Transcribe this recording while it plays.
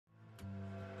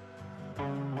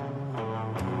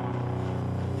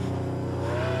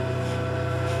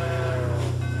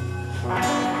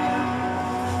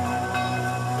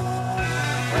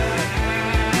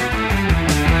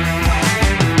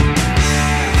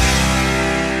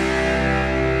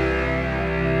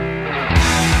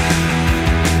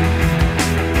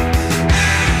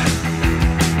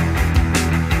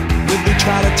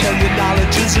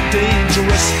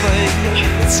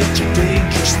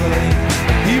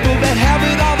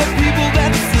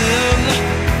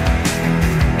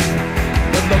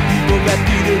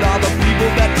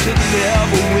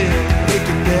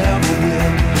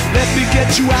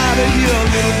to hear a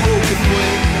little broken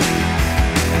wing.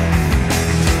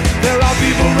 There are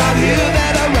people around here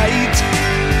that are right.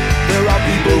 There are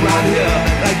people around here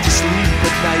that like to sleep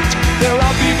at night. There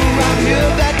are people around here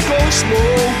that go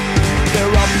slow. There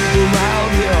are people around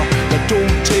here that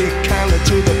don't take kindly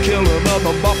to the killing of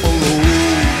the buffalo.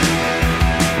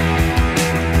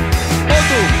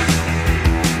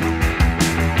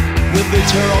 When they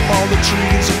tear up all the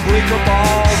trees and break up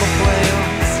all the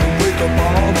plants, and break up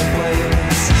all the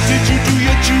plants. Did you do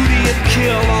your duty and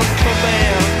kill on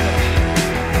command?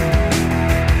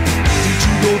 Did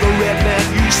you know the red man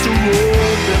used to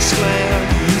roam this land?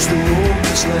 Used to roam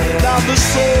this land. Now the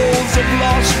souls of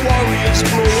lost warriors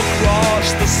flow across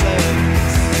the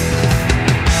sands.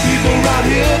 People around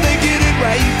here, they get it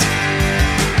right.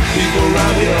 People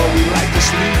around here, we like to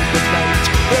sleep at night.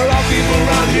 There are people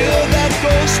around here that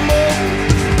go slow.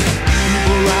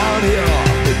 People around here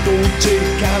that don't take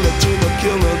kindly to the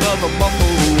killing of the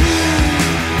buffalo.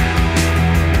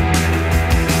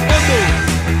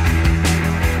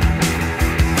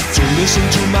 So listen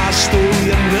to my story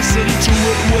and listen to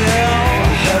it well.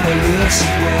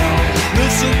 Listen well.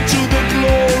 Listen to the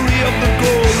glory of the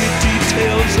gory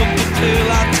details of the tale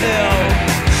I tell.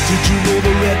 Did you know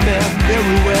the red man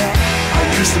very well? I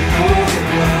used to know him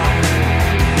well.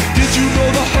 Did you know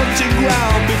the hunting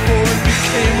ground before it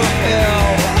became a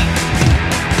hell?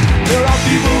 There are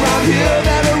people around here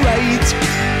that are right.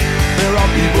 There are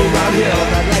people around here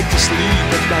that like to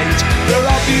sleep at night. There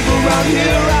are people around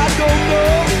here I don't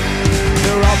know.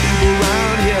 There are people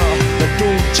around here that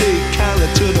don't take kindly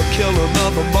to the killing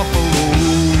of the buffalo.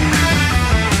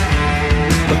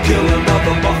 The killing of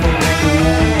the buffalo.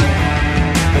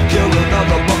 The killing of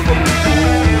the buffalo.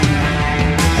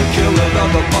 The killing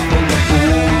of the buffalo.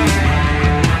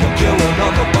 The killing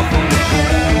of the buffalo.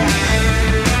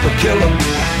 The killing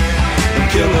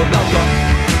of the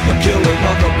the killing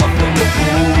of the buffalo.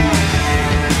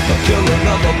 The killing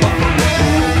of the buffalo.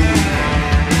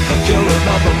 The killing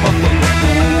of the buffalo.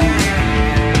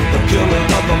 The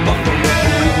killing of the buffalo.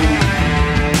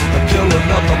 The killing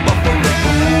of the buffalo.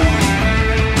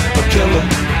 The killing.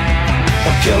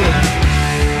 The killing.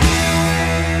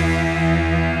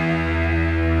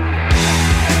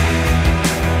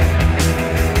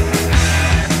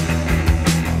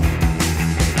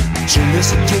 So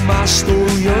listen to my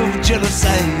story of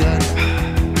genocide.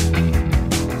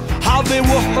 How they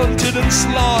were hunted and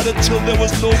slaughtered till there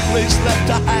was no place left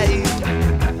to hide.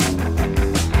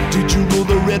 Did you know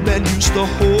the red man used to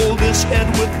hold his head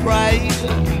with pride?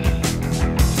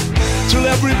 Till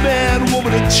every man,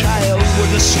 woman and child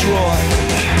were destroyed.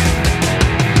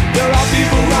 There are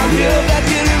people around here that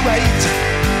get it right.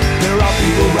 There are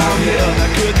people around here that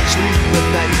couldn't sleep at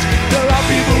night. There are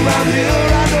people around here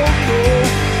I don't know.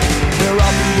 There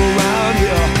are people around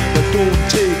here that don't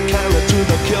take kindly to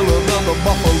the killing of the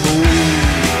buffalo.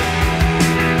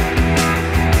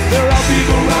 There are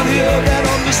people around here that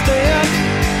understand.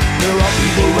 There are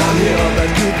people around here that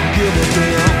couldn't give a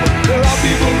damn. There are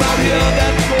people around here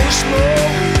that go slow.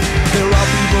 There are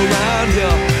people around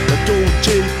here that don't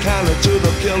take kindly to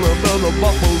the killing of the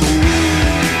buffalo.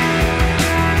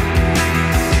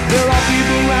 There are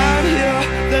people around here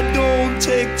that don't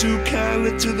take too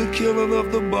kindly to the killing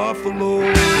of the buffalo.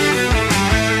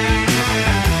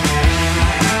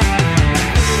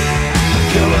 The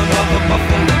killing of the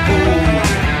buffalo.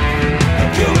 The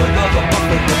killing of the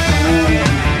buffalo.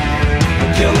 The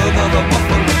killing of the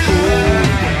buffalo.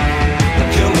 The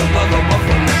killing of the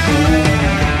buffalo.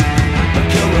 The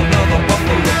killing of the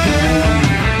buffalo.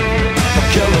 The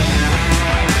killing.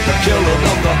 The killing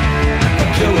of the. The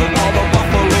killing of the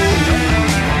buffalo.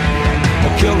 The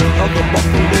killing of the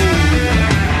buffalo.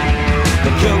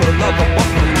 The killing of the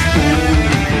buffalo.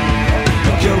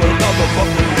 The killing of the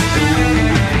buffalo.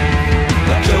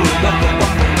 The killing of the buffalo.